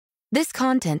This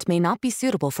content may not be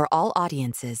suitable for all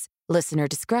audiences. Listener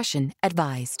discretion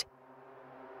advised.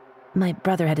 My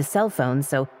brother had a cell phone,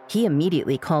 so he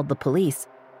immediately called the police.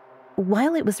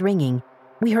 While it was ringing,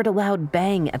 we heard a loud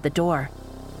bang at the door.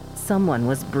 Someone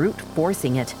was brute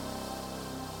forcing it.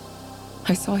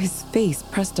 I saw his face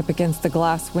pressed up against the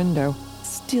glass window,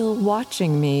 still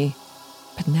watching me.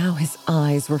 But now his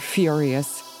eyes were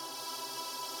furious.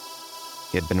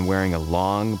 He had been wearing a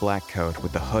long black coat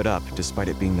with the hood up despite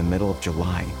it being the middle of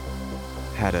July.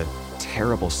 Had a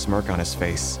terrible smirk on his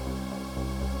face.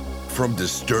 From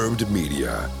Disturbed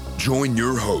Media, join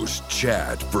your host,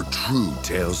 Chad, for true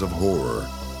tales of horror,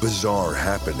 bizarre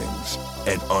happenings,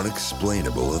 and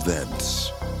unexplainable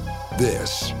events.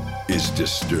 This is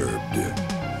Disturbed.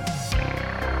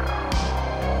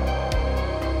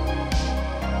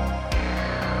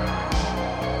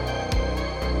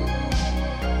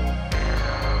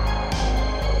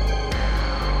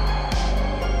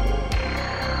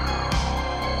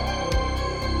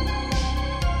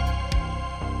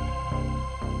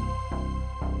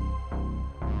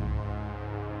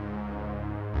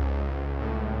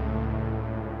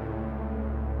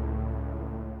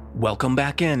 Welcome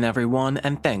back in, everyone,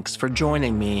 and thanks for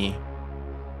joining me.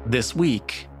 This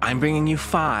week, I'm bringing you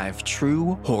 5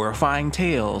 true, horrifying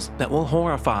tales that will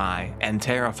horrify and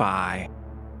terrify.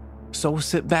 So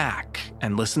sit back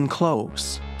and listen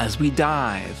close as we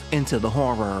dive into the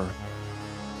horror.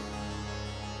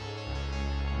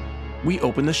 We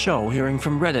open the show hearing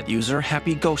from Reddit user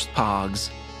Happy Ghost Pogs,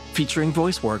 featuring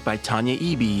voice work by Tanya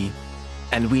Eby,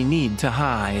 and We Need to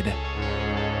Hide.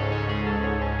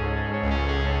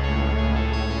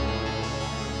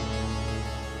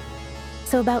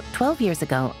 So about 12 years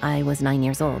ago, I was 9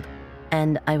 years old,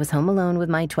 and I was home alone with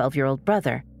my 12-year-old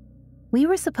brother. We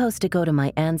were supposed to go to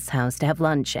my aunt's house to have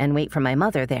lunch and wait for my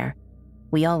mother there.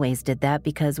 We always did that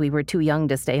because we were too young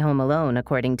to stay home alone,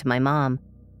 according to my mom.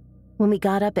 When we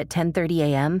got up at 10:30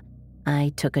 a.m.,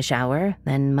 I took a shower,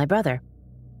 then my brother.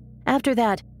 After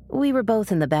that, we were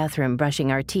both in the bathroom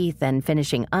brushing our teeth and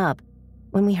finishing up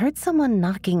when we heard someone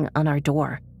knocking on our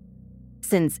door.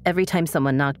 Since every time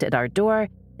someone knocked at our door,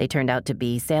 they turned out to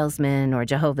be salesmen or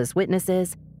Jehovah's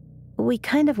Witnesses, we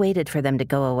kind of waited for them to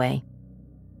go away.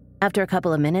 After a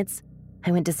couple of minutes,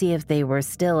 I went to see if they were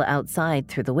still outside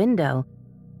through the window,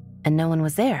 and no one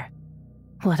was there.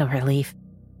 What a relief.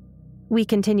 We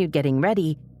continued getting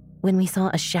ready when we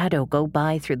saw a shadow go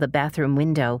by through the bathroom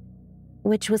window,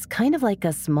 which was kind of like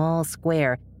a small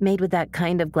square made with that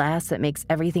kind of glass that makes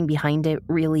everything behind it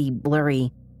really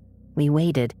blurry. We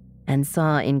waited and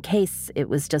saw in case it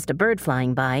was just a bird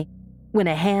flying by, when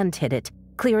a hand hit it,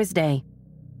 clear as day.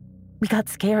 We got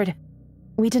scared.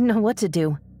 We didn't know what to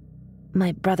do.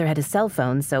 My brother had a cell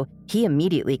phone, so he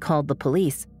immediately called the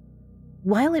police.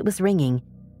 While it was ringing,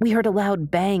 we heard a loud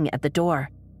bang at the door.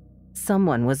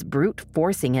 Someone was brute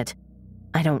forcing it.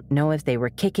 I don't know if they were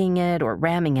kicking it or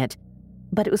ramming it,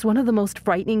 but it was one of the most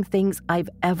frightening things I've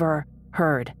ever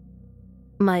heard.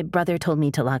 My brother told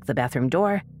me to lock the bathroom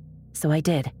door, so I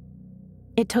did.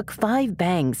 It took 5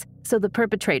 bangs so the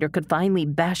perpetrator could finally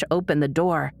bash open the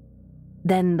door.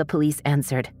 Then the police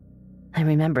answered. I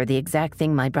remember the exact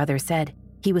thing my brother said.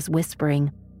 He was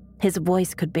whispering. His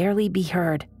voice could barely be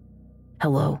heard.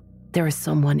 "Hello, there is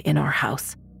someone in our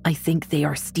house. I think they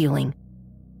are stealing."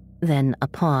 Then a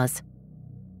pause.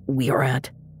 "We are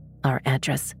at our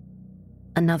address."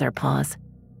 Another pause.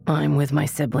 "I'm with my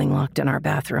sibling locked in our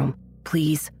bathroom.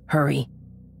 Please hurry."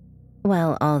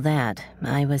 Well, all that,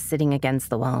 I was sitting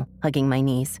against the wall, hugging my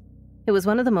knees. It was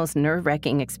one of the most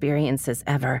nerve-wracking experiences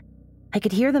ever. I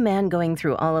could hear the man going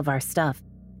through all of our stuff,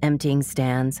 emptying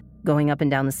stands, going up and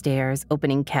down the stairs,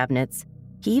 opening cabinets.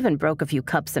 He even broke a few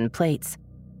cups and plates.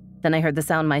 Then I heard the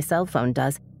sound my cell phone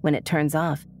does when it turns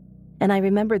off, and I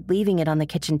remembered leaving it on the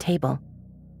kitchen table.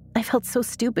 I felt so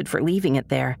stupid for leaving it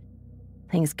there.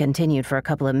 Things continued for a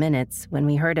couple of minutes when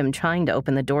we heard him trying to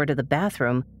open the door to the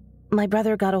bathroom. My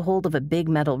brother got a hold of a big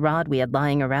metal rod we had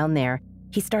lying around there.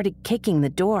 He started kicking the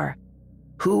door.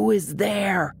 "Who is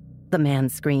there?" the man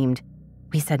screamed.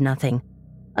 We said nothing.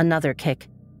 Another kick,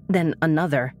 then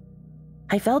another.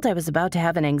 I felt I was about to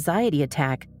have an anxiety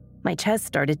attack. My chest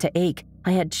started to ache.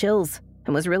 I had chills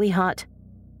and was really hot.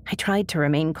 I tried to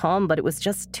remain calm, but it was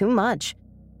just too much.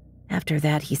 After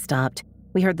that, he stopped.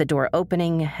 We heard the door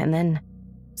opening, and then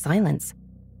silence.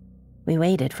 We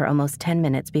waited for almost 10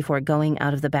 minutes before going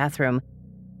out of the bathroom.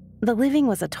 The living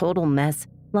was a total mess,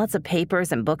 lots of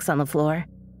papers and books on the floor.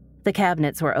 The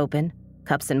cabinets were open,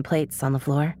 cups and plates on the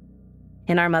floor.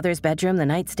 In our mother's bedroom, the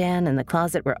nightstand and the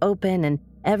closet were open, and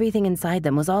everything inside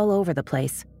them was all over the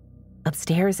place.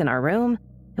 Upstairs in our room,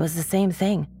 it was the same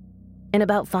thing. In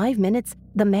about 5 minutes,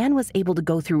 the man was able to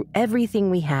go through everything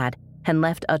we had and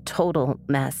left a total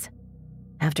mess.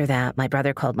 After that, my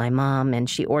brother called my mom and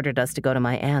she ordered us to go to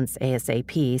my aunt's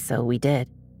ASAP, so we did.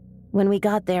 When we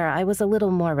got there, I was a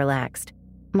little more relaxed.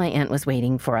 My aunt was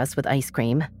waiting for us with ice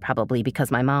cream, probably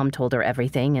because my mom told her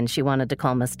everything and she wanted to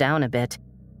calm us down a bit.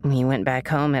 We went back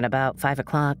home at about 5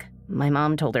 o'clock. My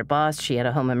mom told her boss she had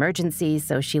a home emergency,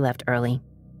 so she left early.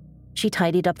 She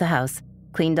tidied up the house,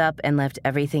 cleaned up, and left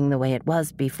everything the way it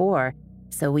was before,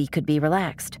 so we could be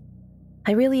relaxed.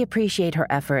 I really appreciate her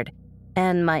effort,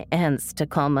 and my aunt's to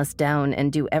calm us down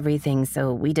and do everything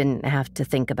so we didn't have to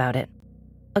think about it.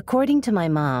 According to my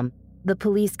mom, the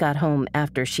police got home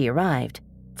after she arrived,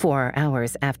 4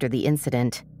 hours after the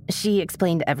incident. She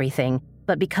explained everything,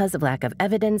 but because of lack of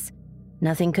evidence,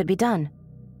 nothing could be done.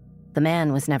 The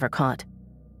man was never caught.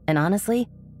 And honestly,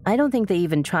 I don't think they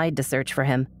even tried to search for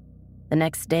him. The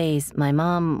next days, my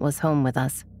mom was home with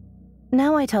us.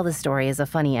 Now I tell the story as a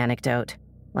funny anecdote.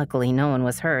 Luckily, no one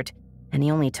was hurt, and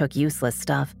he only took useless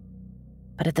stuff.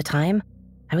 But at the time,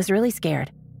 I was really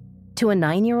scared. To a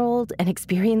 9-year-old, an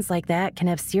experience like that can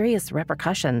have serious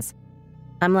repercussions.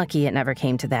 I'm lucky it never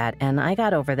came to that, and I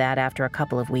got over that after a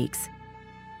couple of weeks.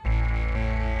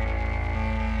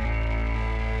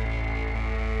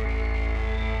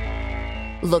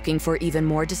 Looking for even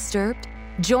more Disturbed?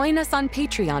 Join us on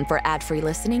Patreon for ad-free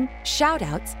listening,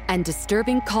 shout-outs, and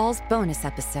Disturbing Calls bonus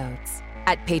episodes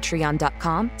at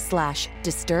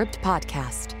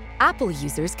patreon.com/disturbedpodcast. Apple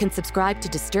users can subscribe to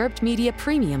Disturbed Media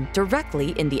Premium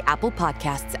directly in the Apple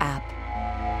Podcasts app.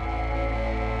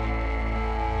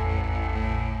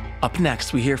 Up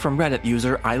next, we hear from Reddit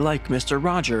user I Like Mr.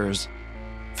 Rogers,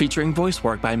 featuring voice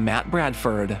work by Matt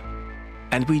Bradford.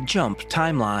 And we jump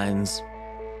timelines.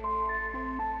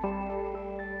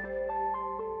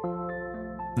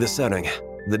 The setting,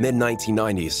 the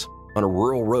mid-1990s, on a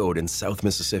rural road in South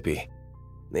Mississippi.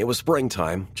 It was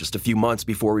springtime, just a few months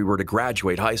before we were to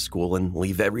graduate high school and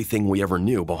leave everything we ever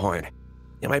knew behind.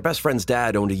 And my best friend's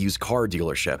dad owned a used car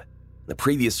dealership. The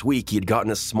previous week, he had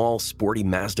gotten a small, sporty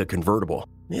Mazda convertible.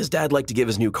 His dad liked to give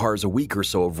his new cars a week or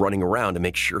so of running around to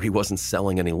make sure he wasn't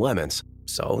selling any lemons.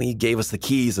 So he gave us the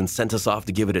keys and sent us off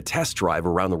to give it a test drive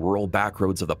around the rural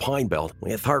backroads of the Pine Belt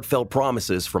with heartfelt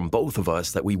promises from both of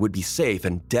us that we would be safe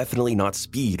and definitely not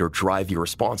speed or drive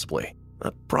irresponsibly.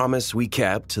 A promise we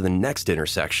kept to the next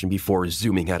intersection before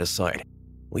zooming out of sight.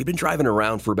 We'd been driving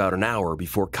around for about an hour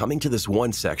before coming to this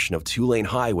one section of 2-lane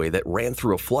highway that ran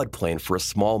through a floodplain for a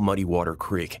small muddy water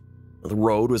creek. The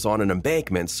road was on an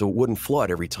embankment so it wouldn't flood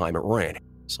every time it rained,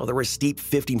 so there were steep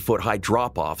 15-foot-high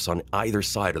drop-offs on either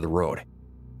side of the road.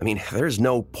 I mean, there's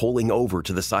no pulling over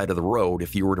to the side of the road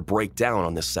if you were to break down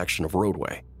on this section of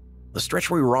roadway. The stretch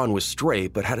we were on was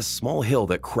straight, but had a small hill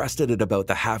that crested at about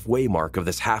the halfway mark of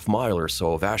this half-mile or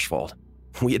so of asphalt.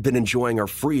 We had been enjoying our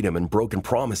freedom and broken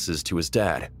promises to his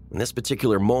dad, and this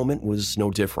particular moment was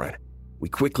no different. We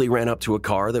quickly ran up to a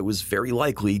car that was very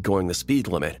likely going the speed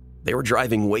limit. They were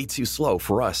driving way too slow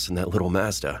for us in that little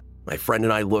Mazda. My friend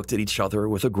and I looked at each other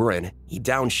with a grin. He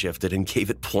downshifted and gave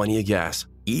it plenty of gas,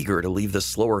 eager to leave the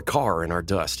slower car in our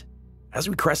dust. As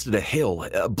we crested a hill,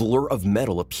 a blur of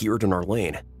metal appeared in our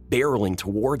lane, barreling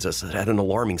towards us at an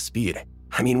alarming speed.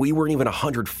 I mean, we weren't even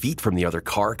 100 feet from the other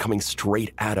car coming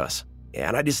straight at us.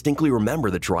 And I distinctly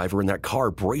remember the driver in that car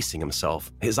bracing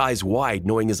himself, his eyes wide,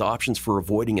 knowing his options for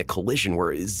avoiding a collision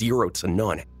were 0 to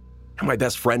none. My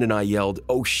best friend and I yelled,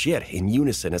 "Oh shit," in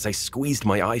unison as I squeezed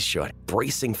my eyes shut,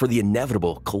 bracing for the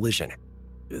inevitable collision.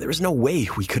 There was no way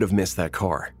we could have missed that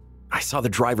car. I saw the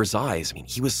driver's eyes. I mean,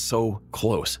 he was so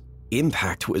close.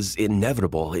 Impact was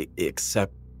inevitable,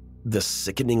 except the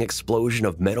sickening explosion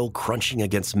of metal crunching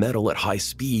against metal at high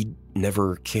speed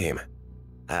never came.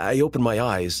 I opened my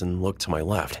eyes and looked to my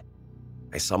left.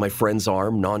 I saw my friend's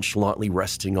arm nonchalantly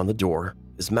resting on the door,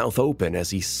 his mouth open as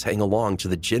he sang along to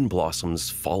the Gin Blossoms'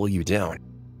 Follow You Down.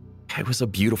 It was a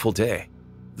beautiful day.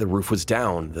 The roof was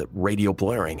down, the radio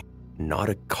blaring, not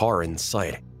a car in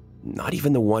sight, not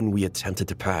even the one we attempted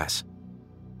to pass.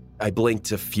 I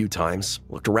blinked a few times,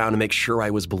 looked around to make sure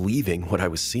I was believing what I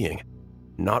was seeing.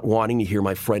 Not wanting to hear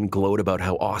my friend gloat about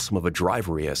how awesome of a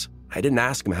driver he is, I didn't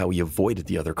ask him how he avoided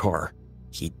the other car.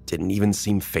 He didn't even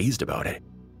seem fazed about it.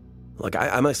 Look,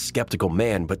 I'm a skeptical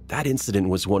man, but that incident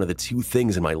was one of the 2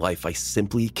 things in my life I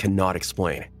simply cannot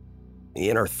explain.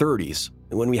 In our 30s,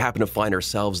 when we happened to find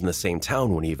ourselves in the same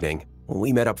town one evening,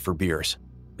 we met up for beers.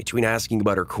 Between asking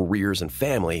about our careers and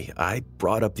family, I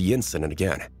brought up the incident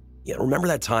again. Yeah, remember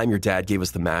that time your dad gave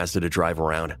us the Mazda to drive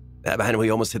around? And we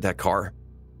almost hit that car?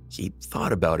 He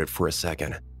thought about it for a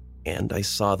second, and I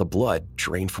saw the blood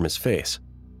drain from his face.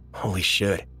 "Holy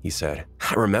shit," he said.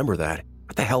 "I remember that.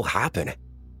 What the hell happened?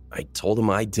 I told him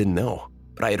I didn't know,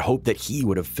 but I had hoped that he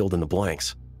would have filled in the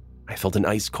blanks. I felt an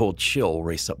ice-cold chill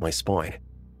race up my spine.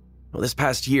 Well, this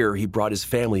past year, he brought his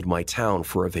family to my town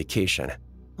for a vacation.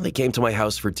 They came to my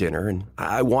house for dinner, and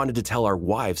I wanted to tell our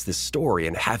wives this story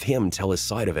and have him tell his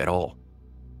side of it all.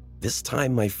 This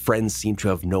time, my friend seemed to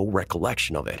have no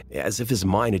recollection of it, as if his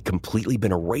mind had completely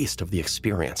been erased of the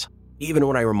experience. Even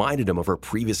when I reminded him of our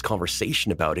previous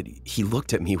conversation about it, he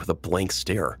looked at me with a blank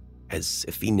stare, as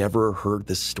if he never heard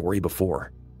this story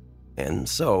before. And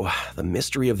so, the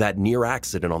mystery of that near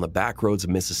accident on the back roads of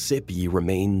Mississippi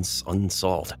remains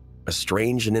unsolved. A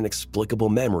strange and inexplicable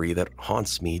memory that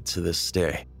haunts me to this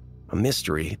day. A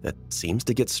mystery that seems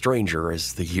to get stranger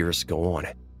as the years go on.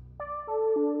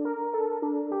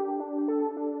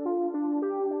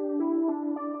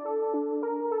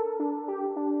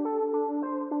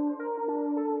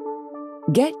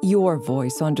 Get your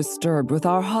voice on Disturbed with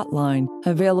our hotline,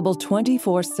 available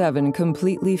 24/7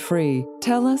 completely free.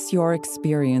 Tell us your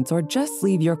experience or just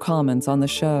leave your comments on the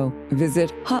show.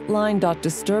 Visit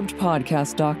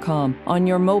hotline.disturbedpodcast.com on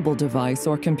your mobile device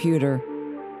or computer.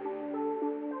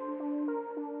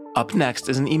 Up next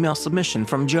is an email submission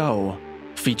from Joe,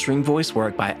 featuring voice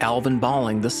work by Alvin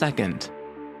Balling II.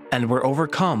 And we're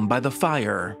overcome by the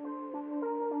fire.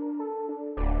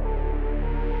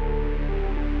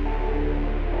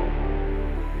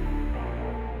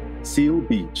 Seal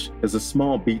Beach is a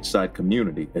small beachside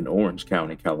community in Orange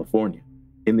County, California.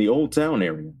 In the Old Town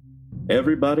area,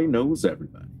 everybody knows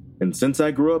everybody. And since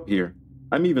I grew up here,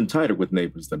 I'm even tighter with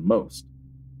neighbors than most.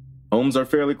 Homes are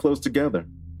fairly close together,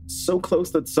 so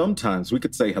close that sometimes we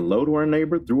could say hello to our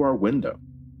neighbor through our window.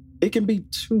 It can be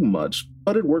too much,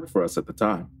 but it worked for us at the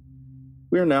time.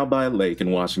 We are now by a lake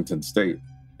in Washington State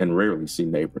and rarely see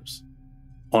neighbors.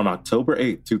 On October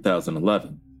 8,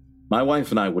 2011, my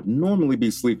wife and I would normally be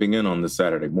sleeping in on this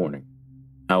Saturday morning.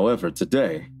 However,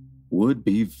 today would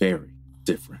be very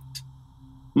different.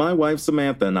 My wife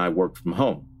Samantha and I worked from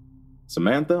home.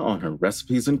 Samantha on her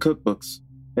recipes and cookbooks,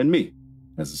 and me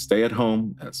as a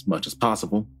stay-at-home, as much as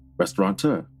possible,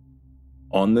 restaurateur.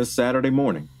 On this Saturday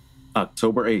morning,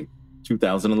 October 8,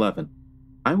 2011,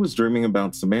 I was dreaming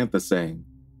about Samantha saying,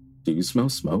 "Do you smell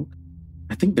smoke?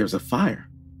 I think there's a fire."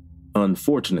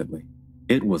 Unfortunately,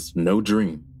 it was no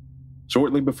dream.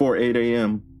 Shortly before 8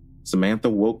 a.m., Samantha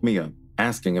woke me up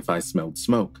asking if I smelled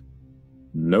smoke.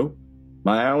 Nope,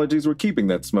 my allergies were keeping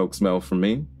that smoke smell from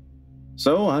me.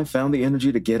 So I found the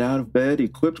energy to get out of bed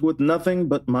equipped with nothing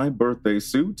but my birthday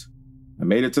suit. I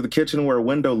made it to the kitchen where a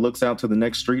window looks out to the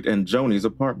next street and Joni's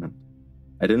apartment.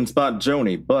 I didn't spot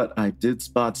Joni, but I did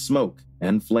spot smoke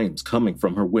and flames coming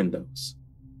from her windows.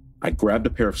 I grabbed a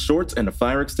pair of shorts and a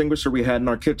fire extinguisher we had in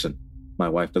our kitchen. My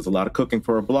wife does a lot of cooking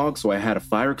for her blog, so I had a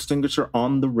fire extinguisher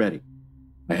on the ready.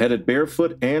 I headed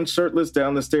barefoot and shirtless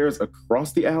down the stairs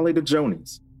across the alley to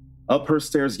Joni's, up her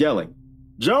stairs yelling,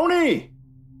 "Joni!"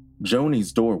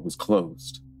 Joni's door was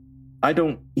closed. I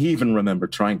don't even remember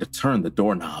trying to turn the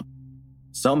doorknob.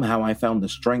 Somehow I found the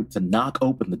strength to knock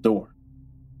open the door.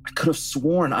 I could have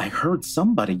sworn I heard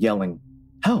somebody yelling,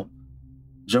 "Help!"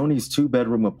 Joni's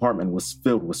 2-bedroom apartment was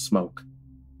filled with smoke.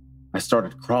 I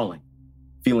started crawling,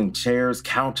 feeling chairs,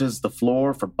 couches, the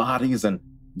floor for bodies, and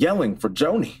yelling for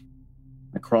Joni.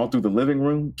 I crawled through the living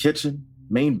room, kitchen,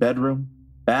 main bedroom,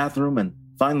 bathroom, and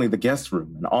finally the guest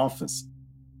room and office,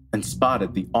 and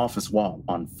spotted the office wall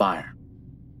on fire.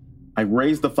 I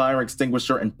raised the fire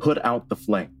extinguisher and put out the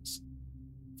flames.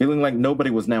 Feeling like nobody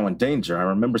was now in danger, I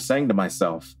remember saying to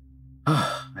myself,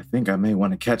 I think I may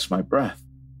want to catch my breath.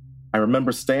 I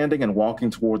remember standing and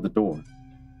walking toward the door.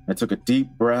 I took a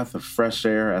deep breath of fresh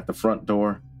air at the front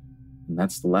door, and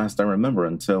that's the last I remember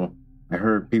until I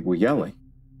heard people yelling,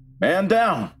 "Man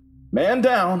down! Man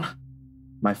down!"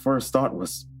 My first thought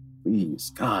was, please,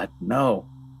 God, no.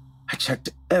 I checked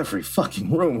every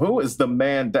fucking room. Who is the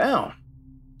man down?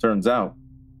 Turns out,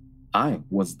 I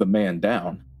was the man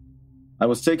down. I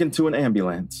was taken to an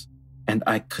ambulance, and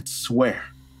I could swear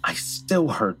I still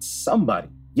heard somebody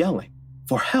yelling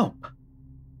for help.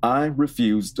 I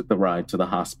refused the ride to the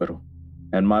hospital,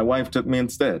 and my wife took me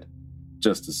instead,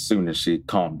 just as soon as she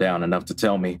calmed down enough to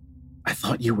tell me, "I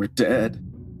thought you were dead.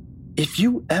 If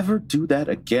you ever do that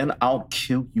again, I'll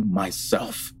kill you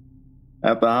myself."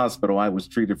 At the hospital, I was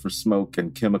treated for smoke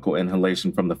and chemical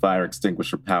inhalation from the fire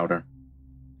extinguisher powder,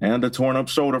 and a torn-up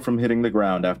shoulder from hitting the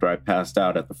ground after I passed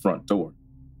out at the front door.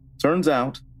 Turns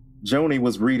out, Joni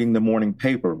was reading the morning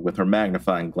paper with her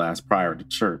magnifying glass prior to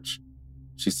church.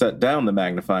 She set down the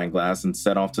magnifying glass and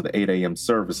set off to the 8 a.m.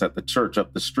 service at the church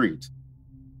up the street.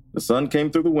 The sun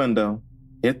came through the window,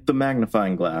 hit the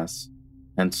magnifying glass,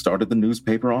 and started the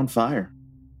newspaper on fire.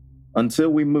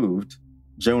 Until we moved,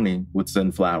 Joni would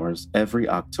send flowers every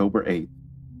October 8th.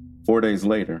 4 days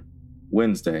later,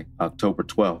 Wednesday, October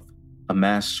 12th, a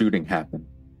mass shooting happened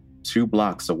 2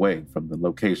 blocks away from the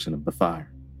location of the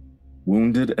fire.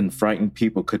 Wounded and frightened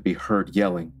people could be heard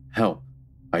yelling, "Help,"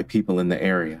 by people in the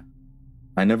area.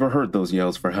 I never heard those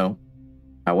yells for help.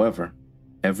 However,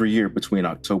 every year between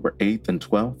October 8th and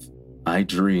 12th, I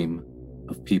dream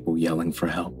of people yelling for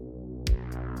help.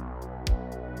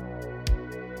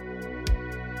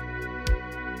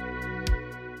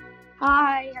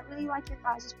 Hi, I really like your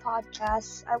guys'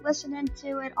 podcast. I listen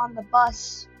into it on the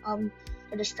bus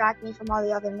to distract me from all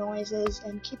the other noises,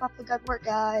 and keep up the good work,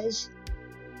 guys.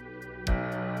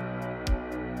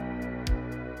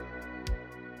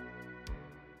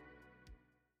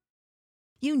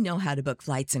 You know how to book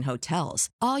flights and hotels.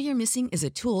 All you're missing is a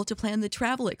tool to plan the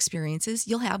travel experiences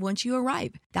you'll have once you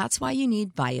arrive. That's why you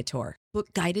need Viator.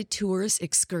 Book guided tours,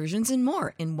 excursions, and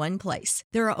more in one place.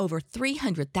 There are over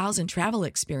 300,000 travel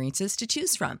experiences to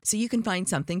choose from, so you can find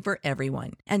something for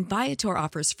everyone. And Viator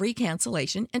offers free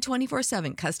cancellation and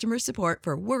 24/7 customer support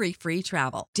for worry-free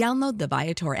travel. Download the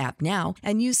Viator app now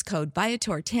and use code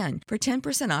Viator10 for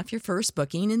 10% off your first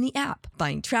booking in the app.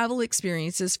 Find travel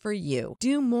experiences for you.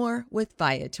 Do more with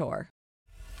Viator.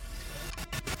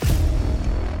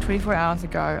 24 hours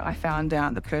ago, I found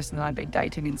out the person that I'd been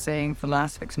dating and seeing for the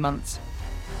last 6 months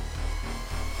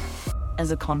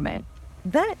as a con man.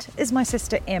 That is my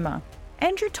sister Emma.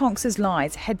 Andrew Tonks's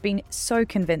lies had been so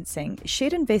convincing,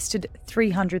 she'd invested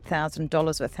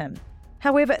 $300,000 with him.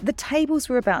 However, the tables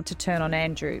were about to turn on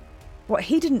Andrew. What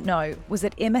he didn't know was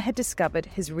that Emma had discovered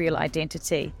his real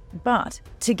identity. But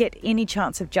to get any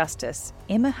chance of justice,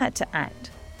 Emma had to act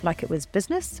like it was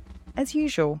business as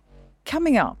usual.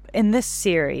 Coming up in this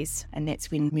series, and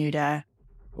that's when murder,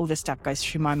 all this stuff goes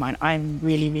through my mind. I'm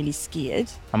really, really scared.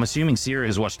 I'm assuming Sarah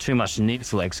has watched too much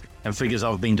Netflix and figures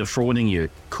I've been defrauding you.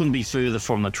 Couldn't be further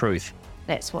from the truth.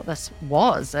 That's what this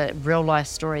was, a real-life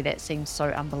story that seems so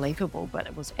unbelievable, but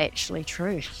it was actually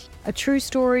true. A true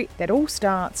story that all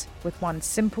starts with one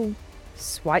simple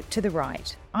swipe to the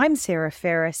right. I'm Sarah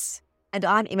Ferris. And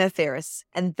I'm Emma Ferris,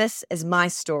 and this is my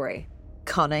story,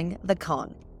 Conning the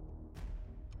Con.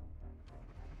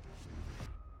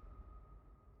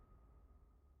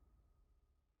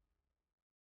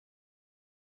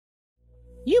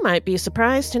 You might be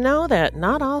surprised to know that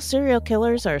not all serial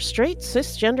killers are straight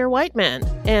cisgender white men,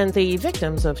 and the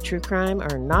victims of true crime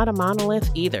are not a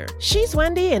monolith either. She's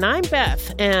Wendy and I'm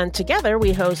Beth, and together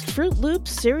we host Fruit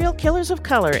Loops Serial Killers of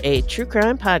Color, a true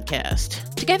crime podcast.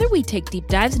 Together we take deep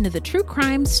dives into the true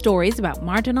crime stories about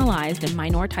marginalized and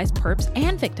minoritized perps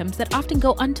and victims that often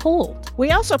go untold. We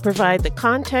also provide the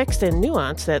context and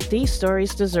nuance that these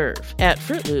stories deserve. At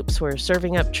Fruit Loops, we're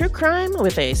serving up true crime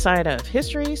with a side of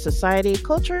history, society,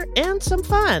 culture, and some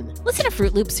fun. Listen to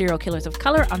Fruit Loops Serial Killers of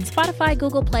Color on Spotify,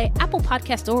 Google Play, Apple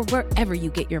Podcasts, or wherever you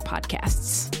get your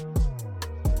podcasts.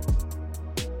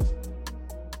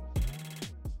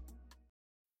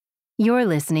 You're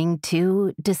listening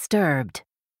to Disturbed.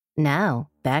 Now,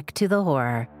 back to the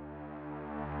horror.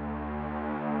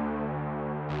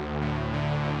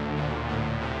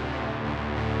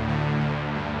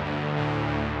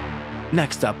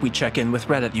 Next up, we check in with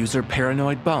Reddit user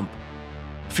Paranoid Bump,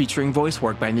 featuring voice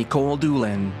work by Nicole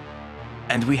Doolin.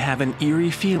 And we have an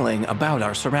eerie feeling about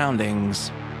our surroundings.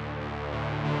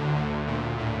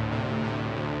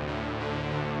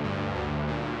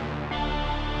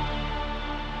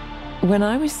 When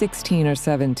I was 16 or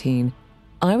 17,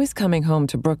 I was coming home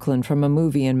to Brooklyn from a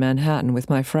movie in Manhattan with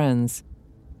my friends.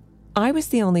 I was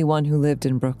the only one who lived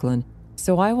in Brooklyn,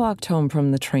 so I walked home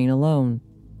from the train alone.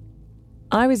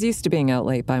 I was used to being out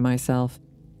late by myself.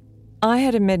 I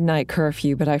had a midnight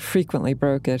curfew, but I frequently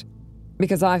broke it,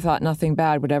 because I thought nothing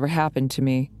bad would ever happen to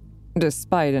me,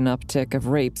 despite an uptick of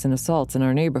rapes and assaults in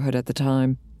our neighborhood at the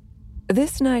time.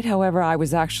 This night, however, I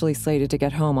was actually slated to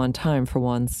get home on time for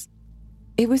once.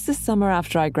 It was the summer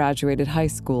after I graduated high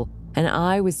school, and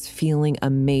I was feeling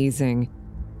amazing.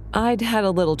 I'd had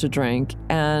a little to drink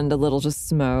and a little to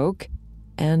smoke,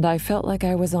 and I felt like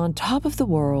I was on top of the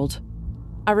world.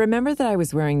 I remember that I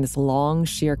was wearing this long,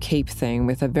 sheer cape thing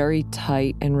with a very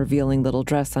tight and revealing little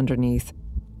dress underneath.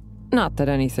 Not that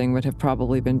anything would have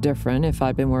probably been different if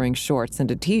I'd been wearing shorts and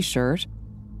a t-shirt.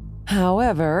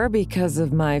 However, because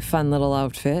of my fun little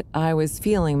outfit, I was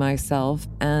feeling myself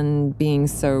and being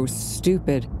so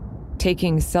stupid,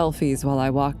 taking selfies while I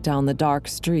walked down the dark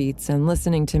streets and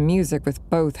listening to music with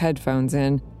both headphones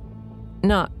in,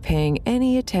 not paying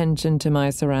any attention to my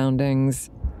surroundings.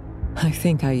 I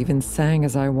think I even sang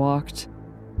as I walked.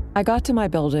 I got to my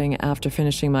building after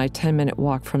finishing my 10-minute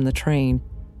walk from the train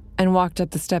and walked up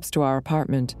the steps to our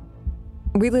apartment.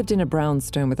 We lived in a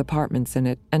brownstone with apartments in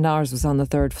it, and ours was on the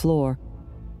 3rd floor.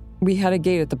 We had a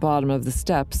gate at the bottom of the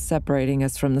steps separating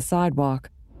us from the sidewalk.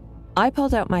 I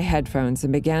pulled out my headphones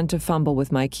and began to fumble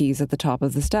with my keys at the top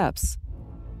of the steps.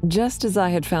 Just as I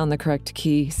had found the correct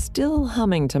key, still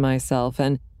humming to myself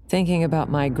and thinking about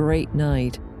my great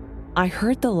night, I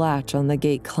heard the latch on the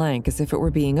gate clank as if it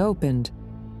were being opened.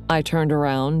 I turned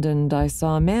around and I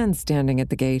saw a man standing at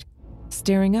the gate,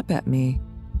 staring up at me.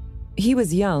 He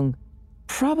was young,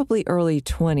 probably early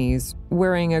 20s,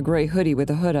 wearing a gray hoodie with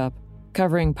a hood up,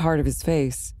 covering part of his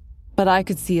face, but I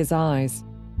could see his eyes.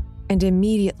 And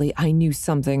immediately I knew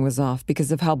something was off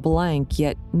because of how blank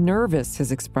yet nervous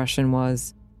his expression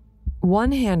was.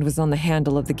 One hand was on the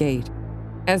handle of the gate,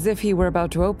 as if he were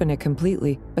about to open it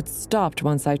completely, but stopped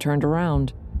once I turned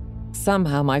around.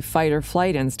 Somehow my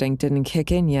fight-or-flight instinct didn't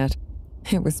kick in yet.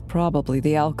 It was probably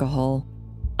the alcohol.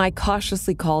 I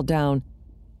cautiously called down,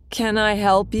 "Can I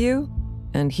help you?"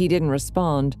 And he didn't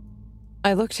respond.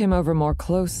 I looked him over more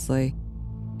closely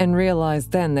and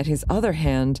realized then that his other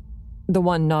hand, the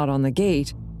one not on the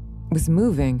gate, was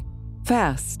moving,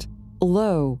 fast,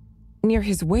 low, near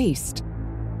his waist.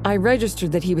 I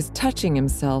registered that he was touching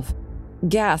himself,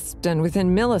 gasped, and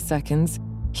within milliseconds,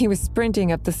 he was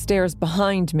sprinting up the stairs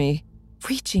behind me,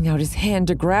 reaching out his hand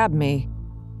to grab me.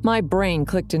 My brain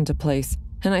clicked into place,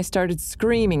 and I started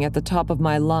screaming at the top of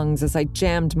my lungs as I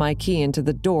jammed my key into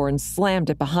the door and slammed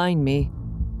it behind me.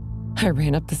 I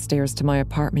ran up the stairs to my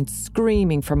apartment,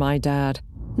 screaming for my dad,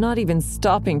 not even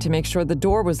stopping to make sure the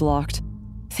door was locked,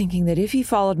 thinking that if he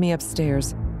followed me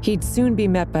upstairs, he'd soon be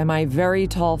met by my very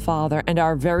tall father and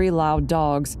our very loud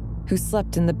dogs, who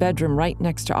slept in the bedroom right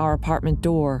next to our apartment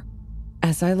door.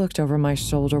 As I looked over my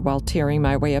shoulder while tearing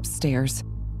my way upstairs,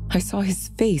 I saw his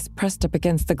face pressed up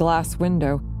against the glass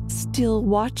window, still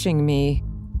watching me.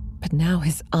 But now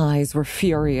his eyes were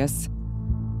furious.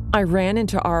 I ran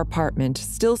into our apartment,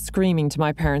 still screaming to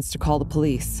my parents to call the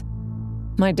police.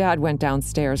 My dad went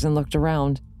downstairs and looked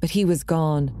around, but he was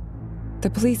gone. The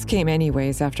police came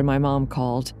anyways after my mom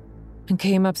called, and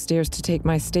came upstairs to take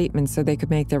my statement so they could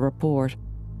make their report.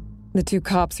 The 2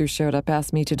 cops who showed up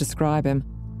asked me to describe him.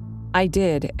 I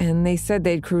did, and they said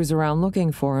they'd cruise around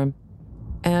looking for him.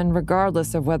 And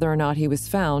regardless of whether or not he was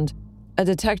found, a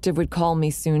detective would call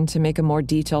me soon to make a more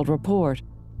detailed report.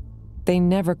 They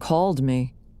never called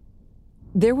me.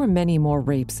 There were many more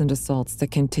rapes and assaults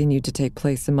that continued to take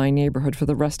place in my neighborhood for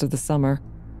the rest of the summer.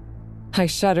 I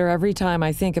shudder every time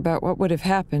I think about what would have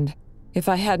happened if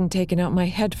I hadn't taken out my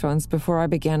headphones before I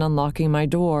began unlocking my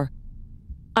door.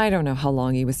 I don't know how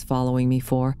long he was following me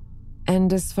for,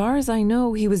 and as far as I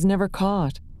know, he was never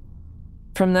caught.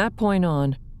 From that point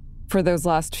on, for those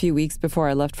last few weeks before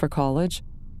I left for college,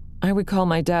 I would call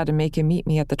my dad and make him meet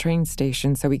me at the train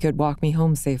station so he could walk me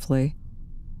home safely.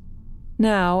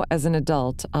 Now, as an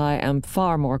adult, I am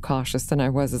far more cautious than I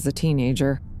was as a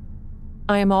teenager.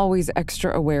 I am always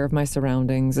extra aware of my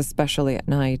surroundings, especially at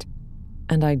night,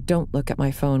 and I don't look at my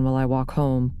phone while I walk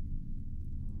home.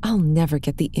 I'll never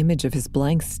get the image of his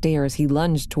blank stare as he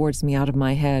lunged towards me out of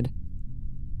my head.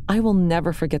 I will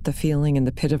never forget the feeling in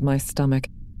the pit of my stomach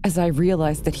as I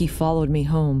realized that he followed me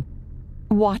home,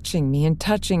 watching me and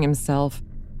touching himself,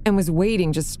 and was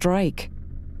waiting to strike.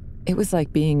 It was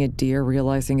like being a deer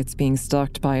realizing it's being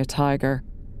stalked by a tiger,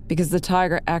 because the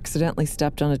tiger accidentally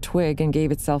stepped on a twig and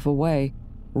gave itself away,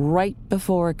 right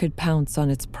before it could pounce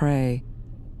on its prey.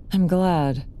 I'm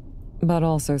glad, but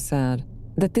also sad,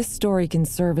 that this story can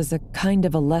serve as a kind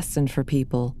of a lesson for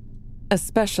people,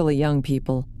 especially young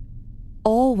people.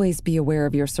 Always be aware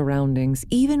of your surroundings,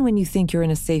 even when you think you're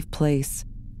in a safe place.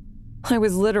 I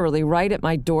was literally right at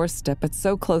my doorstep, but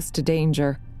so close to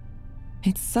danger.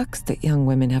 It sucks that young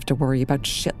women have to worry about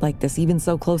shit like this even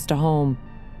so close to home.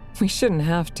 We shouldn't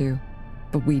have to,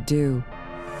 but we do.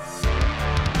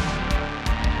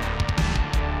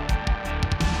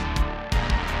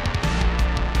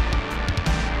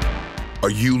 Are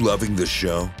you loving the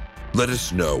show? Let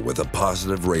us know with a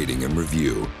positive rating and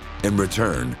review. In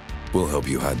return, we'll help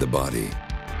you hide the body.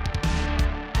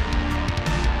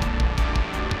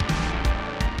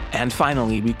 And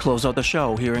finally, we close out the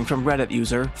show hearing from Reddit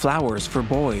user Flowers for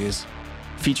Boys,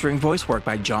 featuring voice work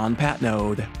by John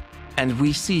Patnode. And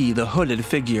we see the hooded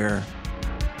figure.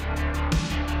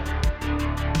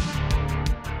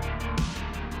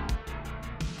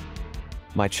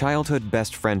 My childhood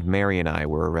best friend Mary and I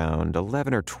were around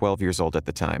 11 or 12 years old at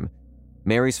the time.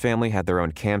 Mary's family had their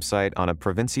own campsite on a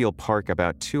provincial park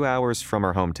about 2 hours from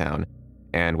our hometown,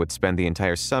 and would spend the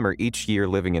entire summer each year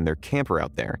living in their camper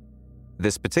out there.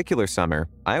 This particular summer,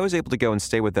 I was able to go and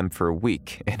stay with them for a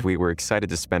week, and we were excited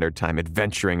to spend our time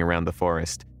adventuring around the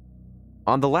forest.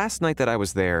 On the last night that I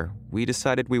was there, we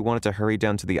decided we wanted to hurry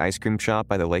down to the ice cream shop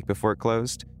by the lake before it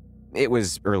closed. It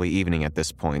was early evening at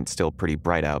this point, still pretty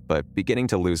bright out, but beginning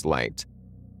to lose light.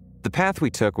 The path we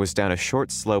took was down a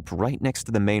short slope right next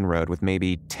to the main road with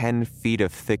maybe 10 feet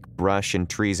of thick brush and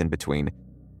trees in between.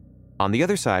 On the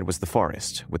other side was the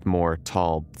forest, with more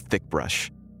tall, thick brush.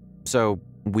 So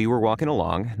we were walking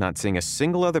along, not seeing a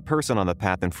single other person on the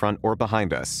path in front or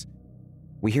behind us.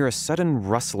 We hear a sudden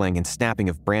rustling and snapping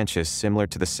of branches similar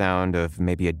to the sound of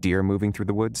maybe a deer moving through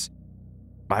the woods.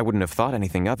 I wouldn't have thought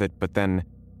anything of it, but then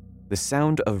the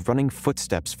sound of running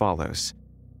footsteps follows.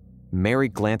 Mary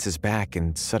glances back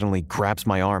and suddenly grabs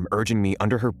my arm, urging me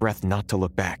under her breath not to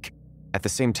look back. At the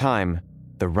same time,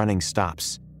 the running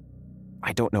stops.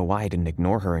 I don't know why I didn't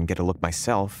ignore her and get a look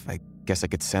myself. I guess I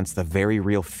could sense the very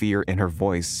real fear in her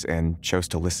voice and chose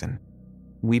to listen.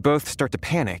 We both start to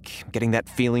panic, getting that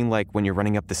feeling like when you're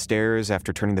running up the stairs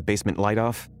after turning the basement light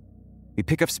off. We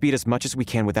pick up speed as much as we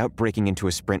can without breaking into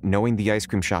a sprint, knowing the ice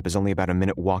cream shop is only about a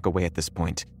minute walk away at this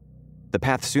point. The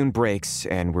path soon breaks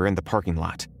and we're in the parking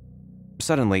lot.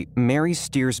 Suddenly, Mary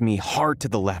steers me hard to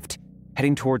the left,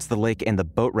 heading towards the lake and the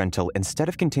boat rental instead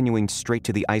of continuing straight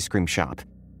to the ice cream shop.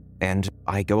 And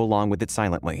I go along with it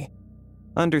silently,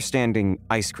 understanding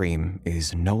ice cream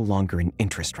is no longer an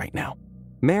interest right now.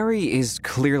 Mary is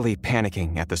clearly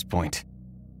panicking at this point.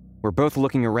 We're both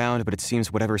looking around, but it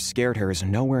seems whatever scared her is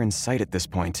nowhere in sight at this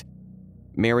point.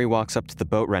 Mary walks up to the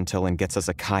boat rental and gets us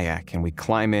a kayak, and we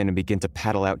climb in and begin to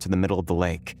paddle out to the middle of the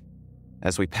lake.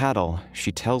 As we paddle,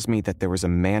 she tells me that there was a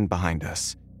man behind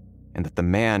us, and that the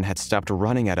man had stopped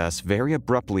running at us very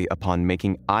abruptly upon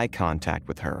making eye contact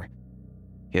with her.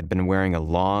 He had been wearing a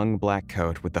long black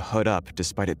coat with the hood up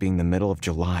despite it being the middle of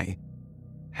July,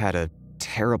 had a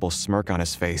terrible smirk on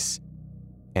his face,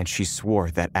 and she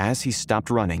swore that as he stopped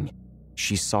running,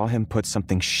 she saw him put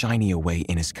something shiny away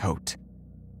in his coat.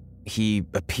 He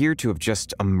appeared to have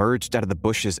just emerged out of the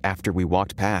bushes after we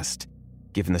walked past,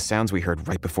 given the sounds we heard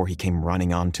right before he came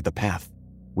running onto the path.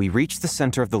 We reach the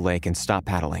center of the lake and stop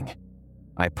paddling.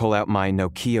 I pull out my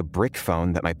Nokia brick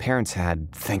phone that my parents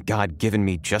had, thank God, given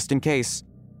me just in case.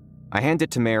 I hand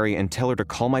it to Mary and tell her to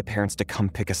call my parents to come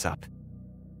pick us up.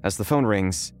 As the phone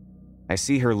rings, I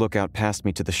see her look out past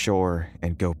me to the shore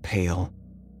and go pale,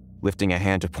 lifting a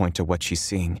hand to point to what she's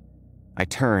seeing. I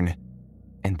turn,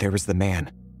 and there is the man,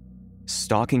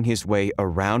 stalking his way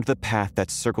around the path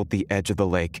that circled the edge of the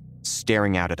lake,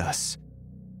 staring out at us.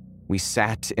 We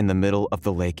sat in the middle of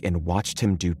the lake and watched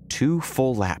him do 2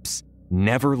 full laps,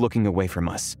 never looking away from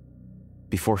us,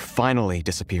 before finally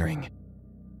disappearing.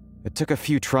 It took a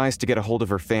few tries to get a hold of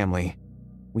her family.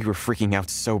 We were freaking out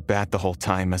so bad the whole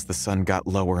time as the sun got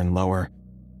lower and lower.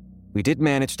 We did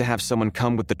manage to have someone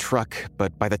come with the truck,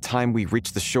 but by the time we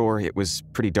reached the shore, it was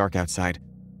pretty dark outside.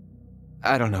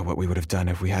 I don't know what we would have done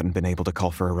if we hadn't been able to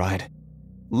call for a ride.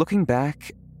 Looking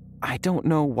back, I don't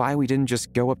know why we didn't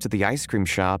just go up to the ice cream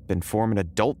shop, inform an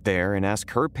adult there, and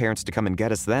ask her parents to come and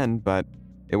get us then, but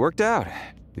it worked out.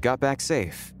 We got back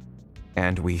safe.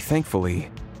 And we thankfully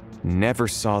never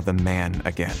saw the man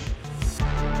again.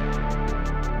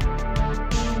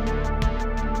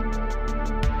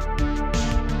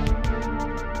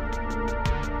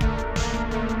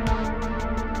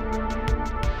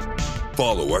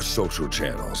 Follow our social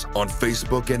channels on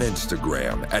Facebook and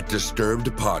Instagram at Disturbed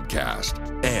Podcast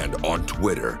and on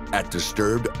Twitter at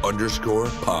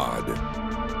Disturbed_pod.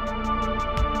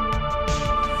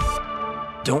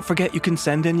 Don't forget you can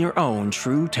send in your own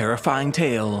true terrifying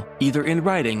tale, either in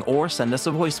writing or send us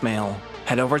a voicemail.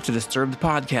 Head over to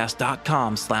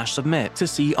disturbedpodcast.com/submit to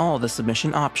see all the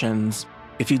submission options.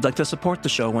 If you'd like to support the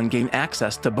show and gain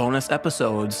access to bonus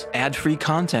episodes, ad-free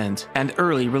content, and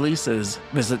early releases,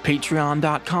 visit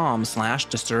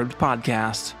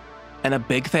patreon.com/disturbedpodcast. And a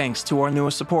big thanks to our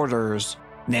newest supporters,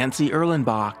 Nancy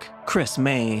Erlenbach, Chris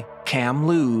May, Cam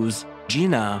Luz,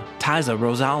 Gina, Tyza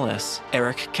Rosales,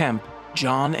 Eric Kemp,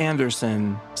 John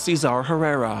Anderson, Cesar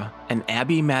Herrera, and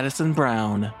Abby Madison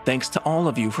Brown. Thanks to all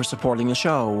of you for supporting the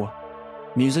show.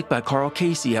 Music by Carl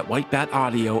Casey at Whitebat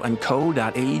Audio and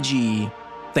Co.ag.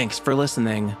 Thanks for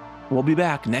listening. We'll be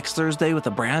back next Thursday with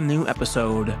a brand new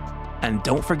episode. And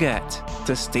don't forget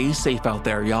to stay safe out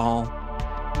there, y'all.